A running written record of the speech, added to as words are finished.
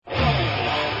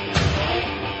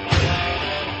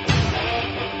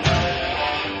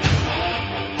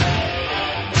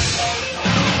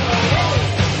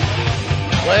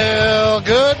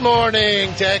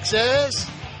morning, Texas.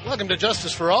 Welcome to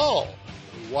Justice for All,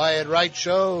 the Wyatt Wright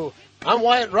Show. I'm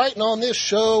Wyatt Wright, and on this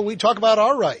show, we talk about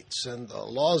our rights and the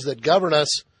laws that govern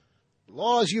us.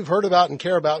 Laws you've heard about and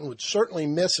care about and would certainly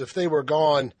miss if they were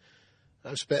gone.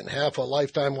 I've spent half a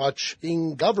lifetime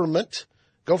watching government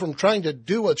go from trying to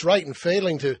do what's right and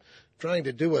failing to trying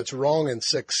to do what's wrong and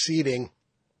succeeding.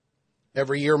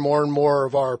 Every year, more and more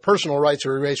of our personal rights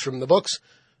are erased from the books,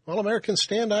 while Americans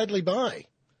stand idly by.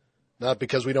 Not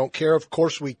because we don't care. Of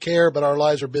course we care, but our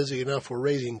lives are busy enough. We're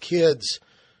raising kids.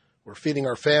 We're feeding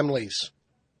our families.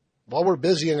 While we're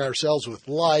busying ourselves with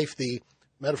life, the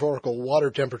metaphorical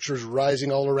water temperature is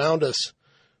rising all around us,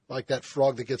 like that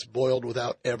frog that gets boiled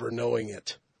without ever knowing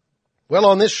it. Well,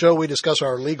 on this show, we discuss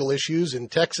our legal issues in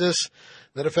Texas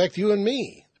that affect you and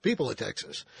me, the people of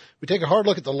Texas. We take a hard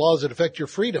look at the laws that affect your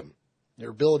freedom,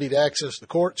 your ability to access the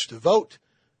courts, to vote,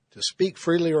 to speak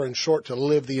freely, or in short, to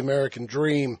live the American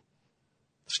dream.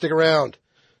 Stick around.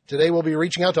 Today we'll be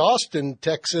reaching out to Austin,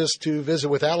 Texas, to visit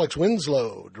with Alex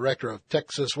Winslow, director of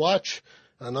Texas Watch,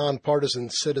 a nonpartisan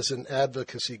citizen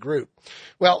advocacy group.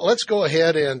 Well, let's go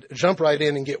ahead and jump right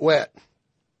in and get wet.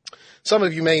 Some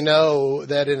of you may know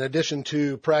that in addition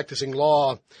to practicing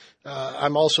law,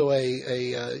 I'm also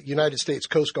a United States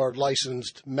Coast Guard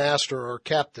licensed master or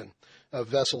captain of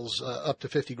vessels up to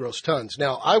 50 gross tons.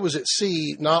 Now, I was at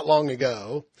sea not long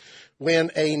ago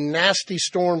when a nasty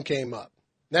storm came up.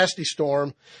 Nasty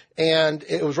storm, and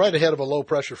it was right ahead of a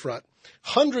low-pressure front.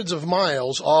 Hundreds of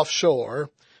miles offshore,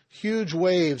 huge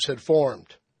waves had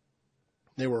formed.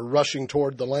 They were rushing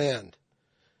toward the land.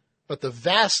 But the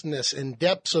vastness and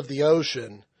depths of the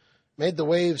ocean made the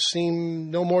waves seem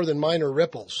no more than minor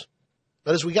ripples.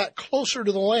 But as we got closer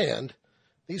to the land,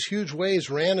 these huge waves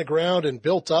ran aground and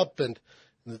built up and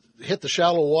hit the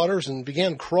shallow waters and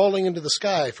began crawling into the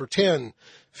sky for 10,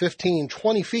 15,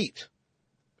 20 feet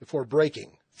before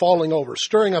breaking, falling over,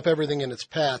 stirring up everything in its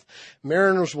path.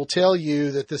 Mariners will tell you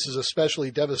that this is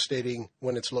especially devastating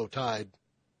when it's low tide.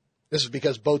 This is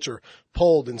because boats are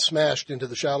pulled and smashed into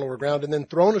the shallower ground and then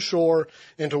thrown ashore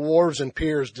into wharves and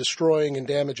piers, destroying and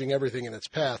damaging everything in its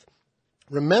path.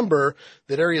 Remember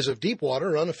that areas of deep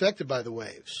water are unaffected by the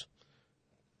waves.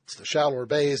 It's the shallower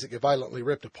bays that get violently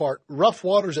ripped apart. Rough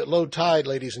waters at low tide,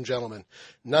 ladies and gentlemen.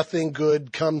 Nothing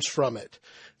good comes from it.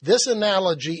 This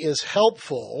analogy is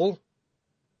helpful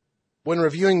when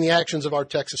reviewing the actions of our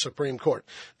Texas Supreme Court.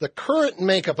 The current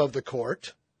makeup of the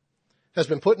court has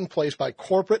been put in place by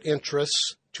corporate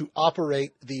interests to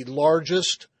operate the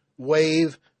largest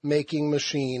wave-making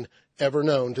machine ever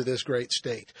known to this great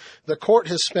state. The court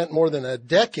has spent more than a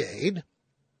decade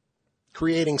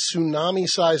creating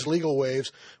tsunami-sized legal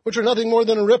waves, which are nothing more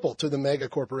than a ripple to the mega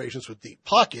corporations with deep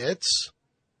pockets,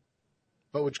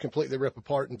 but which completely rip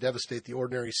apart and devastate the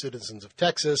ordinary citizens of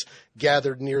Texas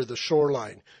gathered near the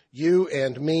shoreline. You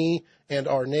and me and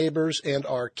our neighbors and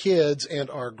our kids and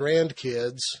our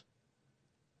grandkids.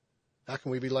 How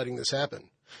can we be letting this happen?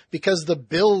 Because the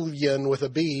billion with a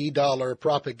B dollar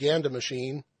propaganda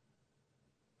machine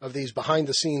of these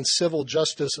behind-the-scenes civil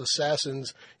justice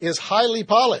assassins is highly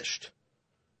polished.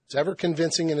 It's ever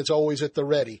convincing and it's always at the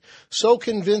ready. So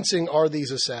convincing are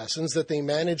these assassins that they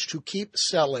manage to keep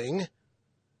selling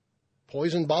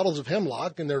poison bottles of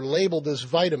hemlock, and they're labeled as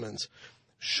vitamins.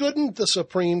 Shouldn't the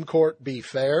Supreme Court be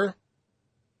fair?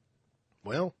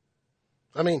 Well,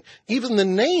 I mean, even the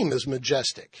name is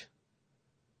majestic.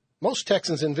 Most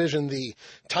Texans envision the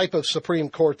type of Supreme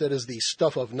Court that is the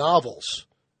stuff of novels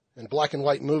and black and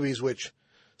white movies which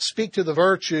speak to the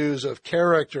virtues of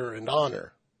character and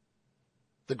honor.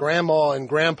 The grandma and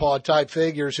grandpa type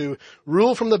figures who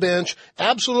rule from the bench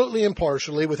absolutely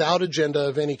impartially without agenda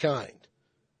of any kind.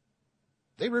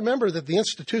 They remember that the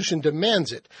institution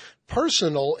demands it.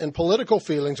 Personal and political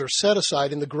feelings are set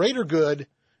aside, and the greater good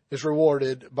is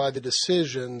rewarded by the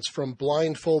decisions from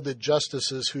blindfolded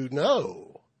justices who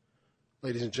know,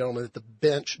 ladies and gentlemen, that the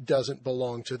bench doesn't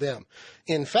belong to them.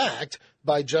 In fact,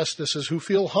 by justices who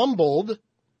feel humbled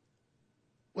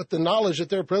with the knowledge that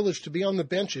their privilege to be on the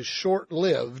bench is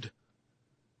short-lived,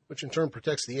 which in turn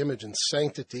protects the image and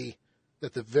sanctity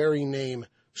that the very name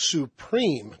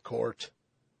Supreme Court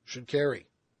should carry.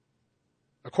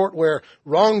 A court where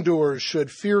wrongdoers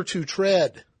should fear to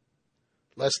tread,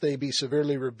 lest they be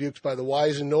severely rebuked by the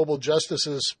wise and noble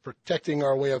justices protecting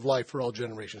our way of life for all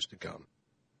generations to come.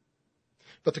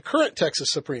 But the current Texas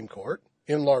Supreme Court,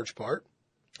 in large part,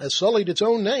 has sullied its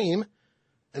own name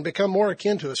and become more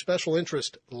akin to a special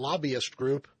interest lobbyist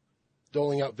group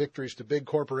doling out victories to big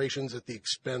corporations at the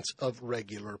expense of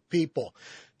regular people.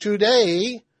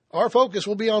 Today, our focus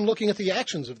will be on looking at the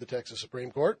actions of the Texas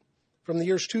Supreme Court from the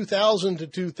years 2000 to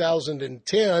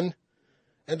 2010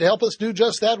 And to help us do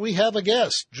just that, we have a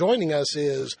guest. Joining us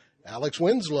is Alex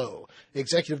Winslow,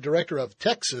 Executive Director of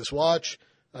Texas Watch,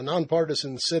 a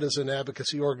nonpartisan citizen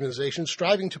advocacy organization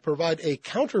striving to provide a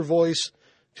counter voice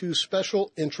to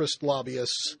special interest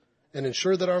lobbyists and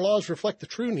ensure that our laws reflect the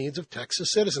true needs of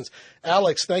Texas citizens.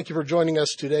 Alex, thank you for joining us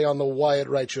today on the Wyatt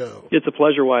Wright Show. It's a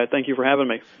pleasure, Wyatt. Thank you for having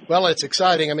me. Well, it's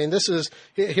exciting. I mean,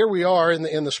 here we are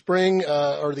in the spring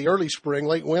or the early spring,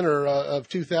 late winter of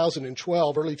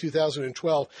 2012, early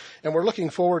 2012, and we're looking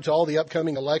forward to all the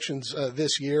upcoming elections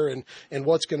this year and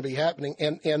what's going to be happening.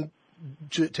 And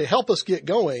to help us get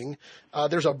going,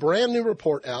 there's a brand new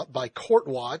report out by Court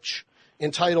Watch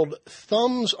entitled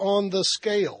Thumbs on the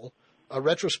Scale, a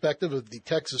retrospective of the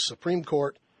Texas Supreme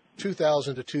Court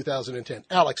 2000 to 2010.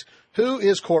 Alex, who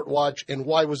is Court Watch and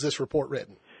why was this report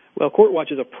written? Well, Court Watch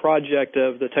is a project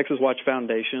of the Texas Watch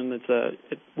Foundation.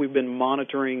 We've been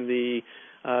monitoring the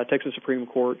Texas Supreme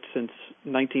Court since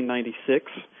 1996.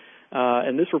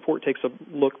 And this report takes a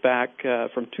look back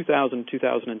from 2000 to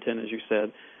 2010, as you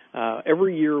said.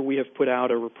 Every year we have put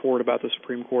out a report about the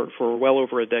Supreme Court for well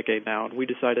over a decade now, and we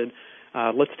decided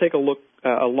let's take a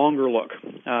longer look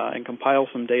and compile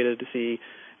some data to see,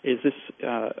 is this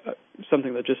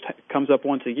something that just comes up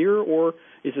once a year, or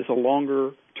is this a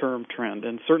longer-term trend?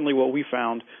 And certainly what we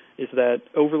found is that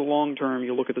over the long term,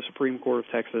 you look at the Supreme Court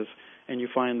of Texas, and you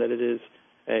find that it is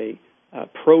a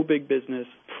pro-big business,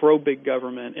 pro-big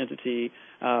government entity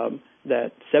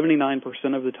that 79%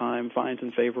 of the time finds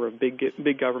in favor of big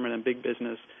government and big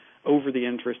business over the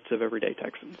interests of everyday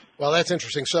Texans. Well, that's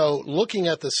interesting. So looking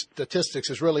at the statistics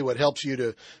is really what helps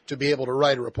you to be able to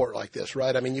write a report like this,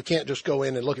 right? I mean, you can't just go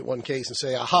in and look at one case and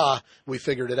say, aha, we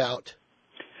figured it out.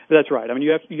 That's right. I mean,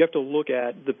 you have to look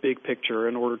at the big picture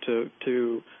in order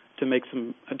to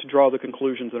draw the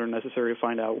conclusions that are necessary to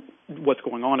find out what's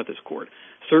going on at this court.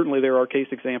 Certainly there are case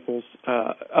examples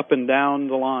up and down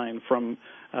the line from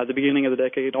the beginning of the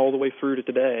decade all the way through to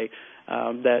today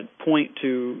that point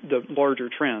to the larger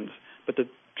trends. But the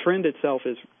trend itself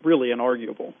is really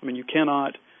inarguable. I mean, you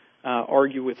cannot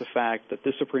argue with the fact that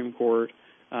this Supreme Court,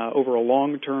 over a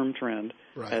long-term trend,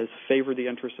 right, has favored the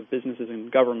interests of businesses and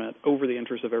government over the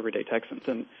interests of everyday Texans.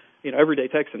 And, everyday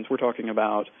Texans, we're talking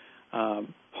about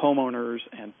homeowners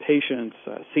and patients,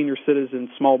 senior citizens,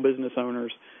 small business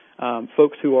owners,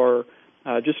 folks who are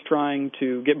just trying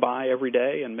to get by every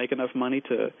day and make enough money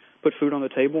to put food on the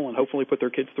table and hopefully put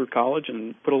their kids through college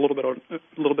and put a little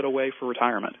bit away for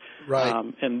retirement. Right.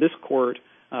 And this court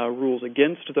rules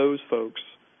against those folks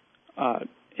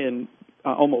in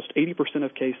almost 80%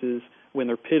 of cases when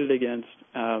they're pitted against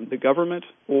the government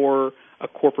or a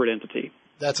corporate entity.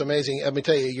 That's amazing. Let me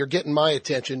tell you, you're getting my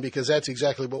attention because that's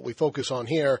exactly what we focus on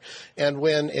here. And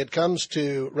when it comes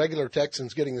to regular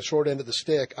Texans getting the short end of the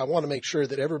stick, I want to make sure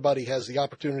that everybody has the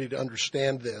opportunity to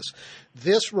understand this.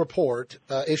 This report,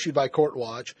 issued by Court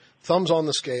Watch, Thumbs on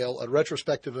the Scale, a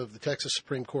retrospective of the Texas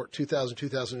Supreme Court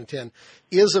 2000-2010,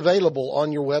 is available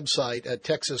on your website at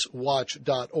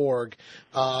texaswatch.org.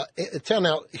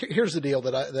 Now, here's the deal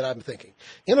that I'm thinking.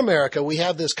 In America, we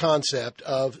have this concept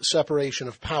of separation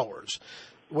of powers,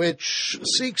 which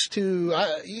seeks to,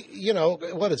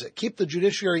 keep the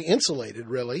judiciary insulated,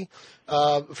 really,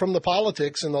 from the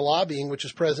politics and the lobbying which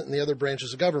is present in the other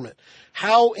branches of government.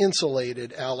 How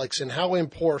insulated, Alex, and how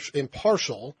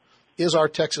impartial is our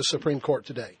Texas Supreme Court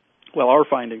today? Well, our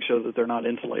findings show that they're not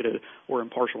insulated or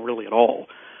impartial really at all.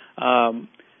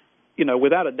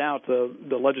 Without a doubt,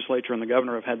 the legislature and the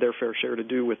governor have had their fair share to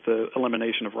do with the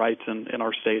elimination of rights in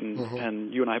our state,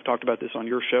 and you and I have talked about this on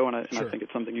your show, and I think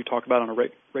it's something you talk about on a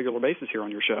regular basis here on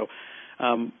your show.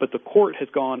 But the court has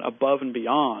gone above and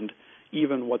beyond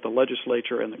even what the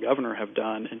legislature and the governor have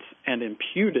done and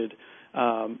imputed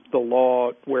the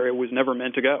law where it was never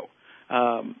meant to go.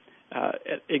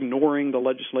 Ignoring the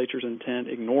legislature's intent,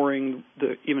 ignoring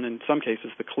even in some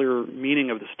cases the clear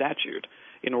meaning of the statute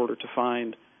in order to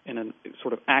find in a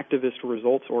sort of activist,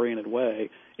 results-oriented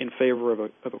way in favor of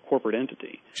a corporate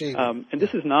entity. And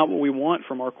this is not what we want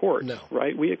from our courts,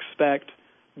 right? We expect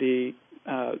the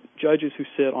judges who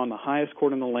sit on the highest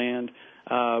court in the land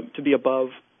to be above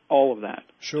all of that,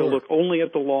 to look only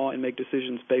at the law and make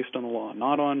decisions based on the law,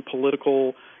 not on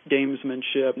political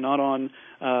gamesmanship, not on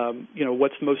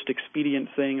what's the most expedient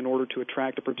thing in order to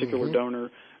attract a particular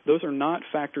donor. Those are not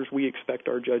factors we expect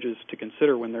our judges to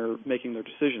consider when they're making their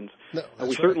decisions. No,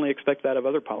 we certainly expect that of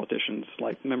other politicians,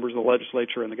 like members of the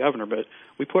legislature and the governor, but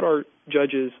we put our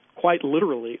judges quite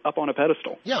literally up on a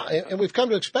pedestal. Yeah, and we've come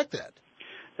to expect that.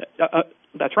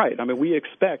 That's right. I mean, we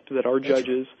expect that our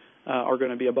judges are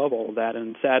going to be above all of that.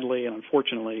 And sadly and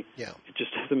unfortunately, it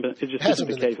just hasn't been. It just isn't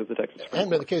the case with the Texas Supreme Court. Hasn't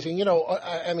been the case. And,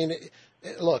 I mean,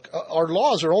 look, our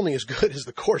laws are only as good as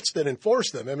the courts that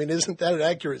enforce them. I mean, isn't that an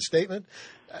accurate statement?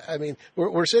 I mean,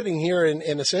 we're sitting here and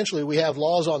essentially we have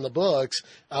laws on the books,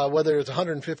 whether it's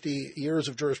 150 years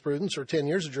of jurisprudence or 10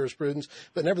 years of jurisprudence,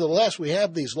 but nevertheless, we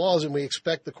have these laws and we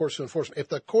expect the courts to enforce them. If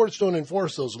the courts don't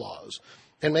enforce those laws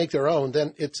and make their own,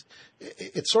 then it's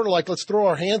sort of like, let's throw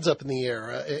our hands up in the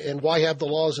air, and why have the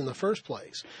laws in the first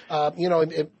place? And I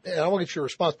won't get your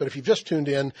response, but if you've just tuned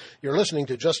in, you're listening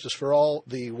to Justice for All,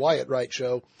 the Wyatt Wright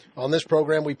Show. On this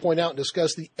program, we point out and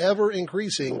discuss the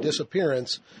ever-increasing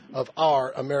disappearance of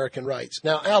our American rights.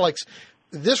 Now, Alex,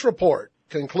 this report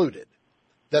concluded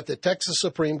that the Texas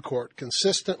Supreme Court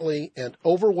consistently and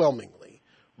overwhelmingly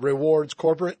rewards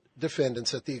corporate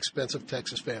defendants at the expense of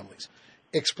Texas families.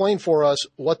 Explain for us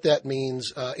what that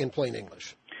means in plain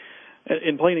English.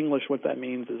 In plain English, what that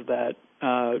means is that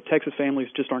Texas families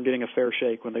just aren't getting a fair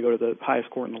shake when they go to the highest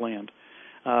court in the land.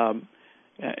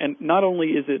 And not only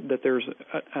is it that there's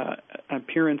an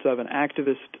appearance of an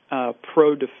activist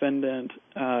pro-defendant,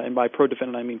 and by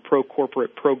pro-defendant I mean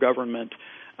pro-corporate, pro-government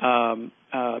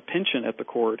penchant at the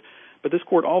court, but this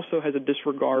court also has a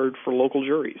disregard for local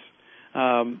juries.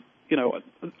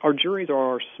 Our juries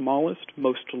are our smallest,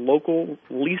 most local,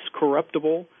 least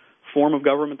corruptible form of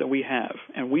government that we have,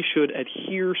 and we should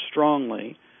adhere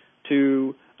strongly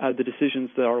to the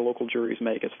decisions that our local juries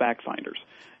make as fact finders.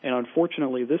 And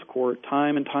unfortunately, this court,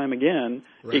 time and time again,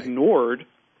 ignored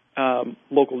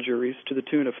local juries to the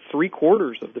tune of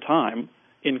 3/4 of the time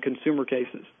in consumer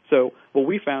cases. So what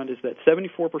we found is that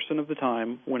 74% of the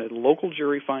time when a local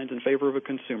jury finds in favor of a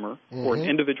consumer or an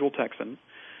individual Texan,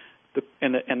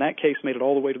 and that case made it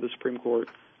all the way to the Supreme Court,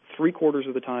 3/4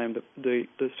 of the time the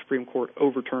Supreme Court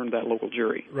overturned that local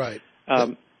jury. Right.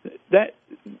 That,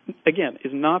 again,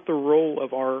 is not the role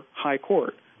of our high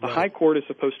court. The high court is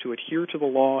supposed to adhere to the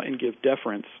law and give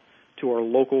deference to our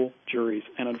local juries.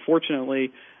 And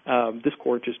unfortunately, this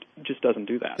court just doesn't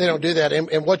do that. They don't do that.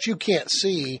 And what you can't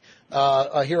see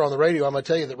here on the radio, I'm going to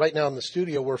tell you that right now in the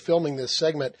studio we're filming this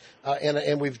segment,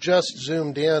 and we've just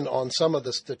zoomed in on some of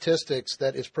the statistics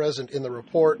that is present in the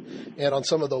report and on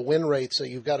some of the win rates. So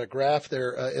you've got a graph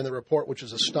there in the report, which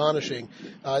is astonishing.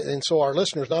 And so our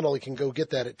listeners not only can go get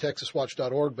that at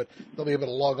texaswatch.org, but they'll be able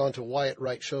to log on to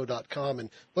WyattWrightShow.com and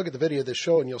look at the video of this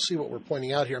show, and you'll see what we're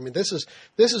pointing out here. I mean, this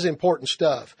is important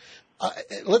stuff.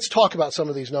 Let's talk about some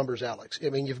of these numbers, Alex.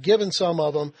 I mean, you've given some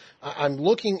of them. I'm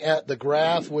looking at the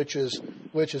graph, which is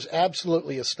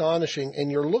absolutely astonishing,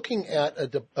 and you're looking at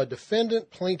a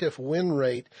defendant-plaintiff win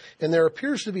rate, and there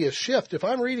appears to be a shift. If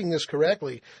I'm reading this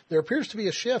correctly, there appears to be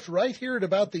a shift right here at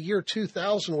about the year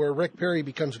 2000 where Rick Perry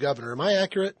becomes governor. Am I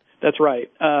accurate? That's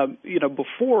right.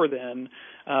 Before then,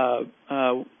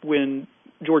 when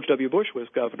George W. Bush was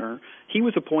governor, he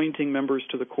was appointing members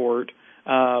to the court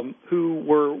who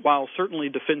were, while certainly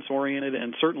defense-oriented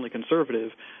and certainly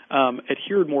conservative,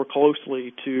 adhered more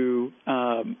closely to,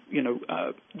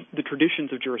 the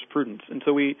traditions of jurisprudence. And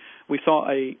so we saw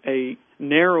a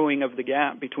narrowing of the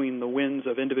gap between the wins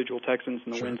of individual Texans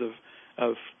and the wins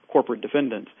of corporate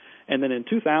defendants. And then in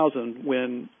 2000,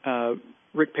 when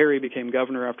Rick Perry became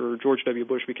governor after George W.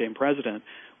 Bush became president,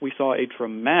 we saw a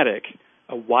dramatic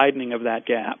widening of that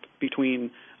gap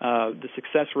between the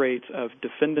success rates of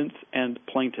defendants and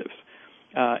plaintiffs.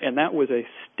 And that was a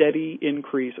steady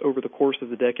increase over the course of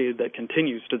the decade that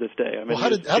continues to this day. I mean, how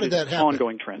did that happen? An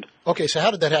ongoing trend. Okay, so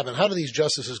how did that happen? How do these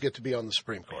justices get to be on the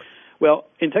Supreme Court? Well,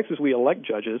 in Texas, we elect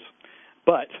judges,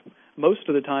 but most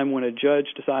of the time when a judge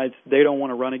decides they don't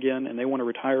want to run again and they want to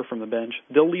retire from the bench,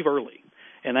 they'll leave early.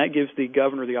 And that gives the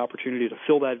governor the opportunity to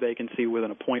fill that vacancy with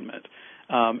an appointment.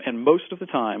 And most of the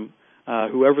time,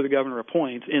 whoever the governor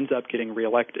appoints ends up getting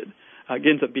reelected,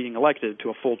 ends up being elected to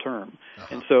a full term.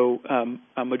 And so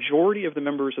a majority of the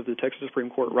members of the Texas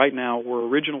Supreme Court right now were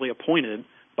originally appointed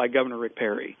by Governor Rick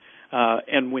Perry.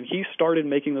 And when he started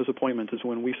making those appointments is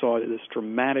when we saw this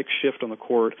dramatic shift on the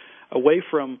court away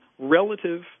from a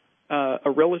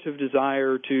relative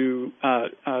desire to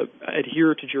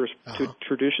adhere to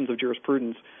traditions of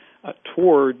jurisprudence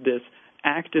toward this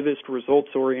activist,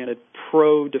 results-oriented,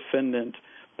 pro-defendant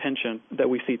penchant that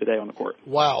we see today on the court.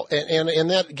 Wow.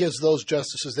 And that gives those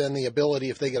justices then the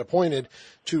ability, if they get appointed,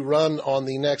 to run on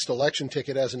the next election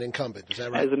ticket as an incumbent. Is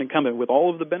that right? As an incumbent, with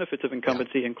all of the benefits of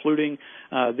incumbency, including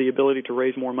the ability to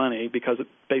raise more money because it's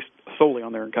based solely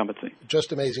on their incumbency.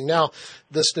 Just amazing. Now,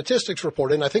 the statistics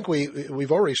report, and I think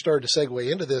we've already started to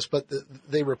segue into this, but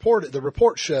the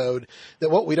report showed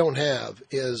that what we don't have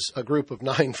is a group of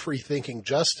 9 free-thinking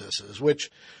justices,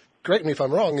 which correct me if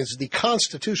I'm wrong, is the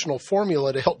constitutional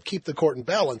formula to help keep the court in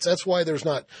balance. That's why there's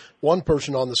not one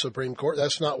person on the Supreme Court.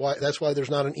 That's why there's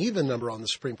not an even number on the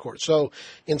Supreme Court. So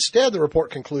instead, the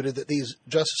report concluded that these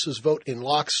justices vote in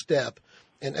lockstep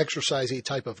and exercise a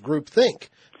type of groupthink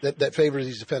that favors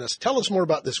these defendants. Tell us more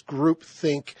about this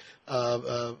groupthink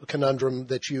conundrum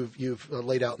that you've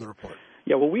laid out in the report.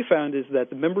 Yeah, what we found is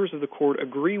that the members of the court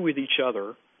agree with each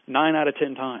other 9 out of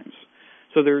 10 times.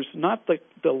 So there's not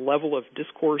the level of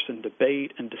discourse and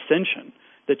debate and dissension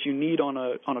that you need on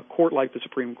a court like the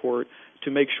Supreme Court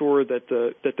to make sure that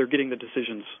they're getting the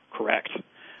decisions correct.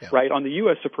 Yeah. Right? On the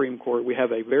U.S. Supreme Court, we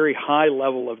have a very high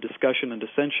level of discussion and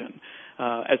dissension,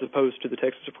 as opposed to the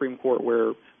Texas Supreme Court,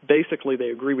 where basically they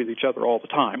agree with each other all the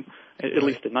time, at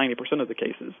least in 90% of the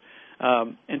cases.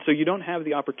 And so you don't have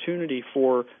the opportunity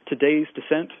for today's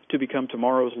dissent to become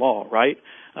tomorrow's law, right?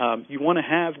 You want to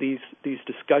have these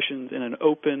discussions in an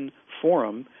open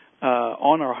forum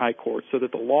on our high court so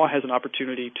that the law has an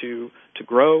opportunity to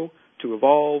grow, to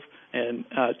evolve, and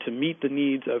to meet the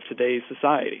needs of today's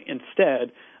society.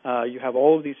 Instead, you have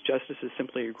all of these justices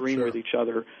simply agreeing with each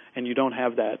other, and you don't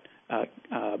have that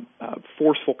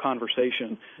forceful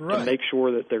conversation to make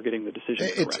sure that they're getting the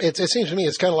decisions correct. It seems to me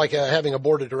it's kind of like having a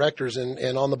board of directors,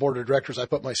 and on the board of directors I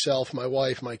put myself, my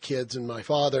wife, my kids, and my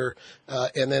father,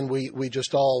 and then we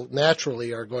just all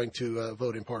naturally are going to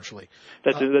vote impartially.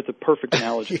 That's a perfect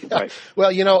analogy. Yeah. Right.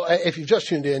 Well, if you've just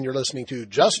tuned in, you're listening to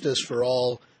Justice for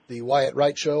All, the Wyatt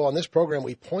Wright Show. On this program,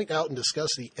 we point out and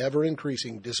discuss the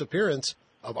ever-increasing disappearance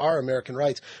of our American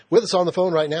rights. With us on the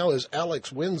phone right now is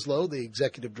Alex Winslow, the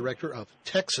executive director of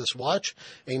Texas Watch,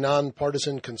 a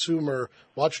nonpartisan consumer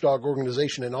watchdog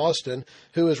organization in Austin,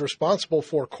 who is responsible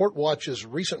for Court Watch's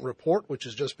recent report, which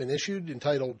has just been issued,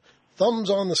 entitled Thumbs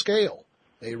on the Scale,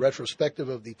 a retrospective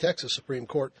of the Texas Supreme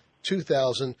Court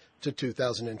 2000 to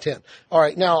 2010. All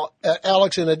right. Now,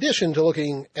 Alex, in addition to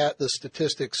looking at the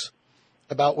statistics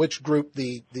about which group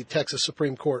the Texas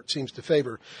Supreme Court seems to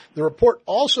favor, the report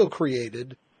also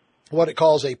created what it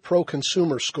calls a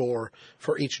pro-consumer score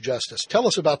for each justice. Tell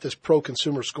us about this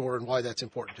pro-consumer score and why that's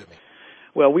important to me.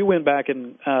 Well, we went back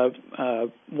and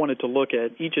wanted to look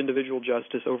at each individual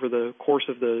justice over the course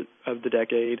of the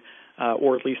decade,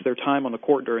 or at least their time on the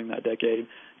court during that decade,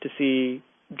 to see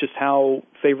just how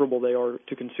favorable they are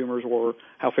to consumers or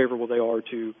how favorable they are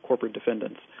to corporate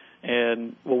defendants.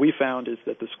 And what we found is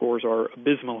that the scores are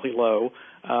abysmally low.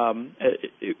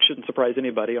 It shouldn't surprise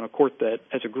anybody on a court that,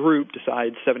 as a group,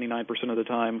 decides 79% of the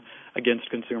time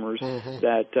against consumers,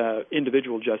 that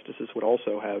individual justices would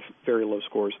also have very low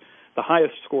scores. The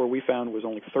highest score we found was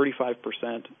only 35%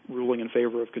 ruling in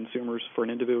favor of consumers for an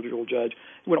individual judge.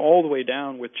 It went all the way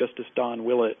down with Justice Don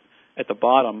Willett at the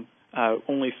bottom,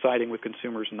 only siding with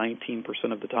consumers 19%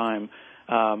 of the time,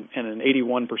 and in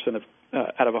 81%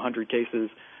 out of 100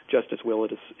 cases, Justice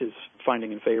Willett is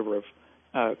finding in favor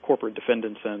of corporate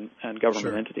defendants and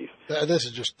government entities.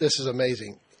 This is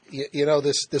amazing.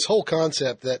 This whole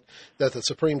concept that the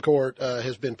Supreme Court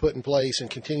has been put in place and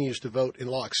continues to vote in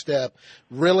lockstep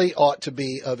really ought to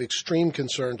be of extreme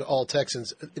concern to all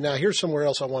Texans. Now, here's somewhere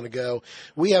else I want to go.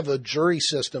 We have a jury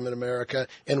system in America,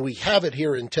 and we have it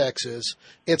here in Texas.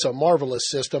 It's a marvelous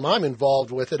system. I'm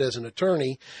involved with it as an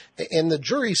attorney, and the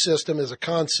jury system is a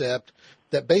concept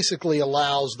that basically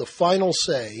allows the final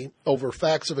say over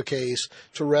facts of a case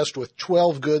to rest with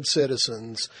 12 good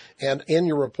citizens. And in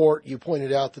your report, you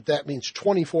pointed out that means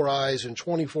 24 eyes and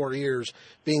 24 ears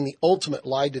being the ultimate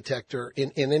lie detector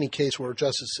in any case where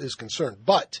justice is concerned.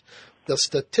 But the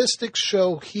statistics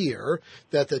show here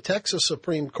that the Texas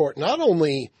Supreme Court not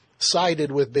only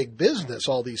sided with big business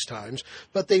all these times,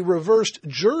 but they reversed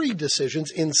jury decisions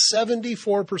in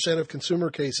 74% of consumer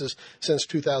cases since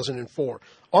 2004.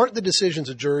 Aren't the decisions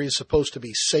of juries supposed to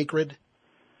be sacred?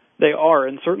 They are,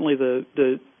 and certainly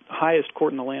the highest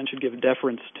court in the land should give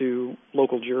deference to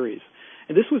local juries.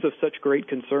 And this was of such great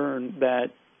concern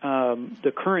that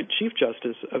the current Chief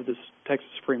Justice of the Texas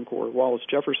Supreme Court, Wallace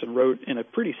Jefferson, wrote in a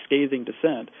pretty scathing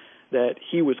dissent that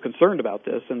he was concerned about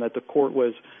this and that the court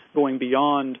was going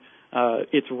beyond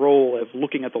its role of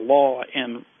looking at the law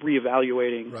and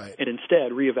reevaluating, and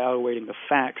instead reevaluating the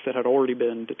facts that had already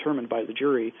been determined by the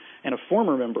jury. And a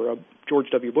former member, a George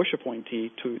W. Bush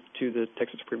appointee to the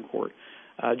Texas Supreme Court,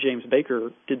 James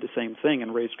Baker, did the same thing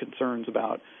and raised concerns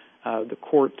about the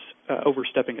court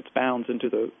overstepping its bounds into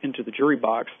the jury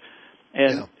box.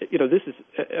 And, this is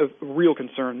a real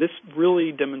concern. This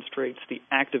really demonstrates the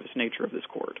activist nature of this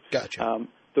court. Gotcha.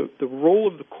 The role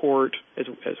of the court, as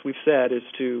we've said, is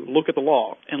to look at the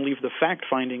law and leave the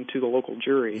fact-finding to the local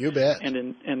jury. You bet. And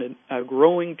in a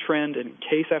growing trend in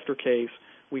case after case,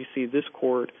 we see this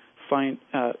court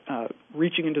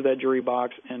reaching into that jury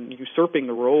box and usurping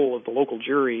the role of the local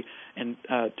jury and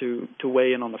to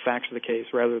weigh in on the facts of the case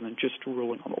rather than just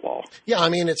ruling on the law. Yeah, I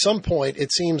mean, at some point,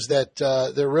 it seems that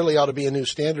there really ought to be a new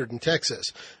standard in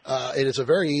Texas. It is a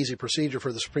very easy procedure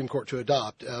for the Supreme Court to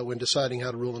adopt when deciding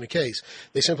how to rule in a case.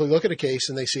 They simply look at a case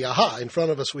and they see, aha, in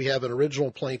front of us we have an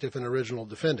original plaintiff and original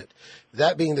defendant.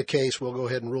 That being the case, we'll go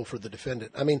ahead and rule for the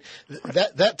defendant. I mean,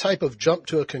 that type of jump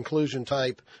to a conclusion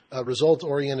type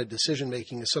result-oriented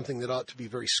decision-making is something that ought to be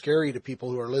very scary to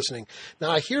people who are listening.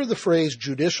 Now, I hear the phrase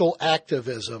judicial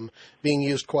activism being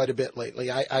used quite a bit lately.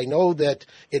 I know that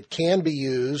it can be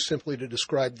used simply to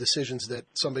describe decisions that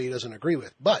somebody doesn't agree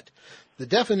with, but the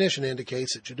definition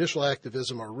indicates that judicial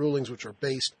activism are rulings which are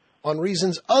based on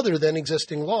reasons other than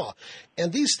existing law.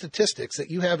 And these statistics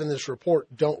that you have in this report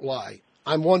don't lie.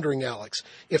 I'm wondering, Alex,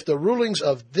 if the rulings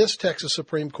of this Texas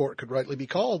Supreme Court could rightly be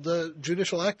called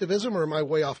judicial activism, or am I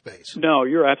way off base? No,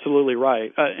 you're absolutely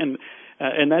right.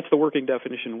 And that's the working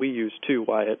definition we use too,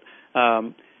 Wyatt.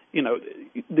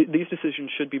 These decisions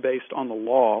should be based on the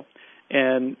law.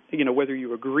 And, whether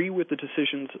you agree with the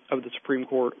decisions of the Supreme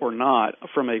Court or not,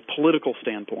 from a political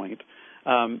standpoint,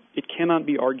 it cannot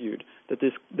be argued that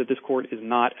this court is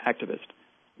not activist.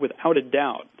 Without a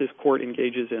doubt, this court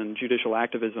engages in judicial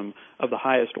activism of the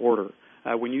highest order.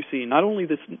 When you see not only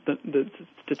the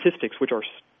statistics, which are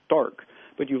stark,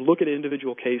 but you look at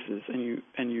individual cases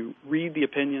and you read the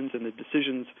opinions and the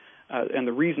decisions and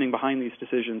the reasoning behind these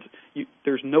decisions,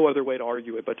 there's no other way to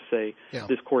argue it but to say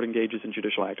this court engages in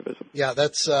judicial activism. Yeah,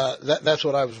 that's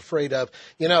what I was afraid of.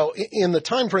 In the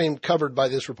time frame covered by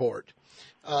this report,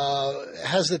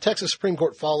 has the Texas Supreme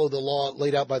Court followed the law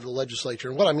laid out by the legislature?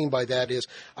 And what I mean by that is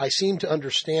I seem to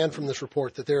understand from this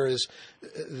report that there is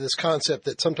this concept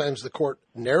that sometimes the court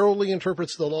narrowly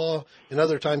interprets the law and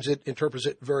other times it interprets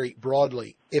it very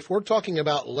broadly. If we're talking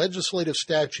about legislative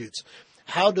statutes,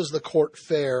 how does the court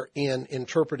fare in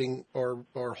interpreting or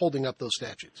holding up those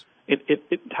statutes? It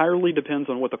entirely depends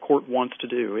on what the court wants to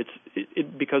do. It's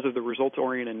because of the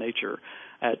results-oriented nature.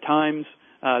 At times,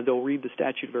 they'll read the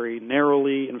statute very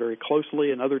narrowly and very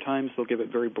closely, and other times they'll give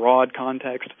it very broad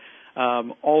context,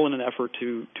 all in an effort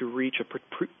to reach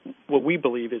what we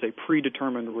believe is a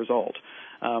predetermined result,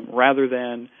 rather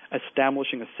than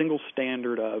establishing a single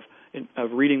standard of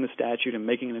reading the statute and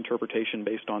making an interpretation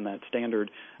based on that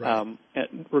standard, right.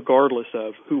 Regardless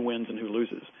of who wins and who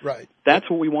loses. Right. That's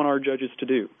what we want our judges to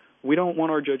do. We don't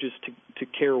want our judges to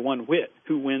care one whit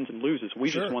who wins and loses. We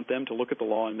just want them to look at the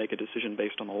law and make a decision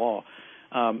based on the law.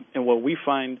 And what we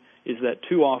find is that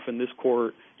too often this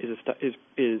court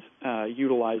is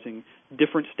utilizing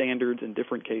different standards in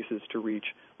different cases to reach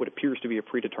what appears to be a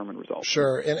predetermined result.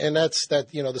 Sure, and that's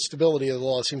the stability of the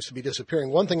law seems to be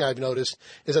disappearing. One thing I've noticed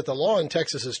is that the law in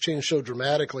Texas has changed so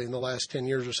dramatically in the last 10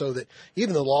 years or so that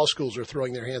even the law schools are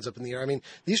throwing their hands up in the air. I mean,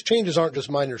 these changes aren't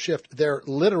just minor shift. They're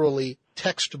literally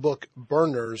textbook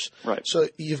burners. Right. So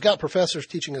you've got professors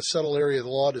teaching a subtle area of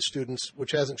the law to students,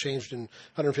 which hasn't changed in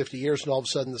 150 years, and all of a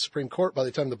sudden the Supreme Court, by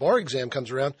the time the bar exam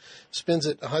comes around, spins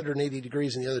it 180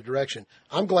 degrees in the other direction.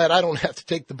 I'm glad I don't have to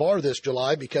take the bar this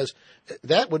July because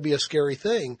that would be a scary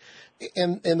thing.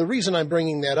 And the reason I'm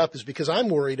bringing that up is because I'm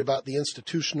worried about the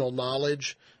institutional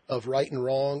knowledge of right and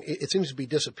wrong. It seems to be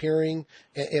disappearing,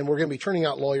 and we're going to be turning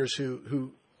out lawyers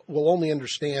who will only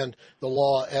understand the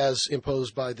law as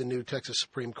imposed by the new Texas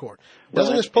Supreme Court.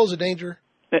 Doesn't this pose a danger?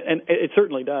 And it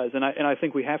certainly does. And I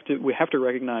think we have to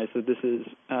recognize that this is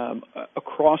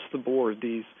across the board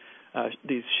these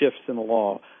shifts in the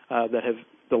law that have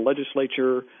the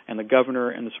legislature and the governor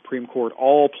and the Supreme Court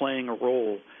all playing a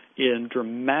role in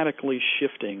dramatically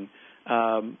shifting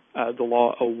the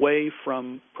law away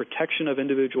from protection of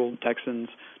individual Texans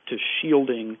to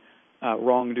shielding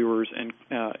wrongdoers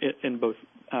in both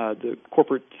the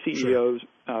corporate CEOs,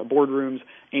 boardrooms,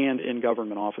 and in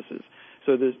government offices.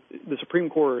 So the Supreme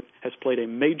Court has played a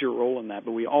major role in that,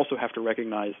 but we also have to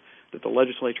recognize that the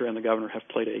legislature and the governor have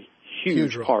played a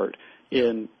huge part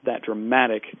in that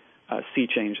dramatic sea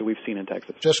change that we've seen in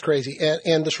Texas. Just crazy.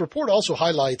 And this report also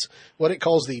highlights what it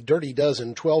calls the Dirty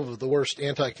Dozen, 12 of the worst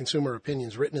anti-consumer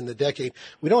opinions written in the decade.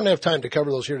 We don't have time to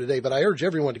cover those here today, but I urge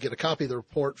everyone to get a copy of the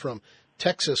report from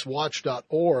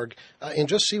TexasWatch.org and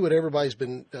just see what everybody's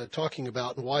been talking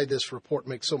about and why this report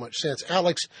makes so much sense.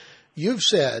 Alex, you've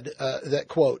said that,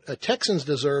 quote, Texans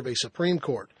deserve a Supreme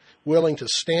Court willing to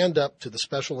stand up to the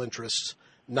special interests,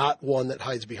 not one that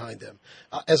hides behind them.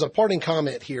 As a parting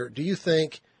comment here, do you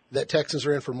think that Texans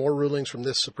are in for more rulings from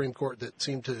this Supreme Court that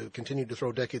seem to continue to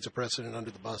throw decades of precedent under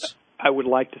the bus? I would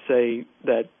like to say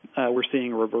that we're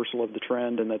seeing a reversal of the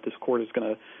trend and that this court is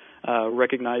going to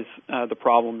recognize the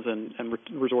problems and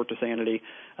resort to sanity.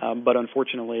 But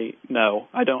unfortunately, no,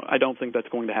 I don't think that's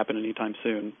going to happen anytime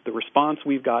soon. The response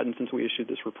we've gotten since we issued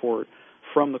this report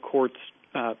from the courts,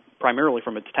 primarily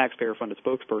from its taxpayer-funded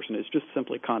spokesperson, is just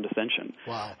simply condescension.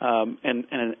 Wow. And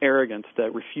an arrogance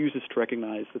that refuses to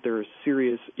recognize that there are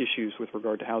serious issues with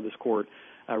regard to how this court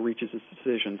reaches its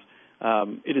decisions.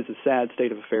 It is a sad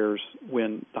state of affairs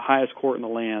when the highest court in the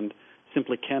land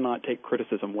simply cannot take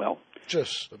criticism well.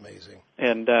 Just amazing.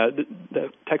 And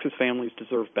the Texas families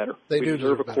deserve better. They do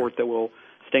deserve a court that will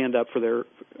stand up for the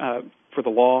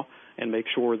law and make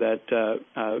sure that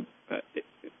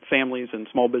families and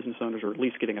small business owners are at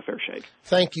least getting a fair shake.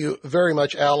 Thank you very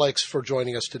much, Alex, for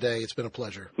joining us today. It's been a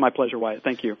pleasure. My pleasure, Wyatt.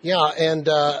 Thank you. Yeah, and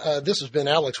this has been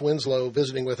Alex Winslow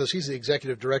visiting with us. He's the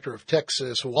executive director of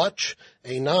Texas Watch,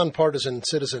 a nonpartisan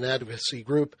citizen advocacy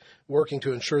group working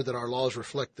to ensure that our laws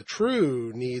reflect the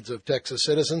true needs of Texas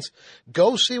citizens.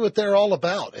 Go see what they're all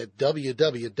about at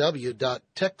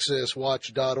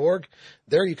www.texaswatch.org.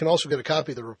 There you can also get a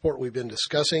copy of the report we've been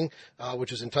discussing,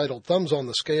 which is entitled Thumbs on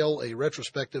the Scale, a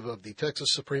retrospective of the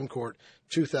Texas Supreme Court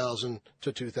 2000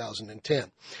 to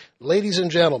 2010. Ladies and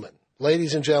gentlemen,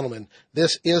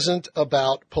 this isn't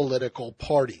about political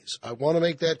parties. I want to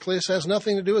make that clear. This has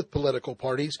nothing to do with political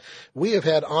parties. We have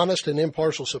had honest and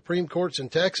impartial Supreme Courts in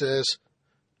Texas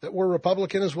that were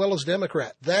Republican as well as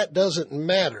Democrat. That doesn't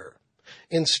matter.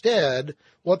 Instead,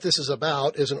 what this is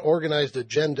about is an organized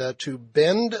agenda to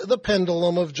bend the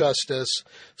pendulum of justice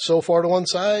so far to one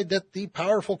side that the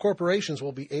powerful corporations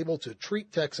will be able to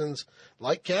treat Texans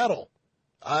like cattle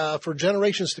for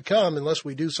generations to come unless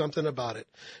we do something about it.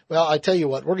 Well, I tell you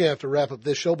what, we're going to have to wrap up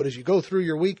this show, but as you go through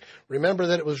your week, remember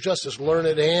that it was Justice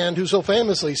Learned Hand who so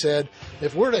famously said,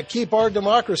 if we're to keep our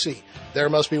democracy, there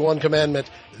must be one commandment,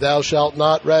 thou shalt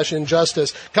not ration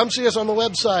justice. Come see us on the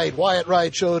website,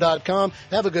 WyattWrightShow.com.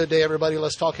 Have a good day, everybody.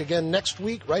 Let's talk again next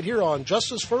week right here on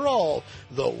Justice for All,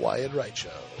 The Wyatt Wright Show.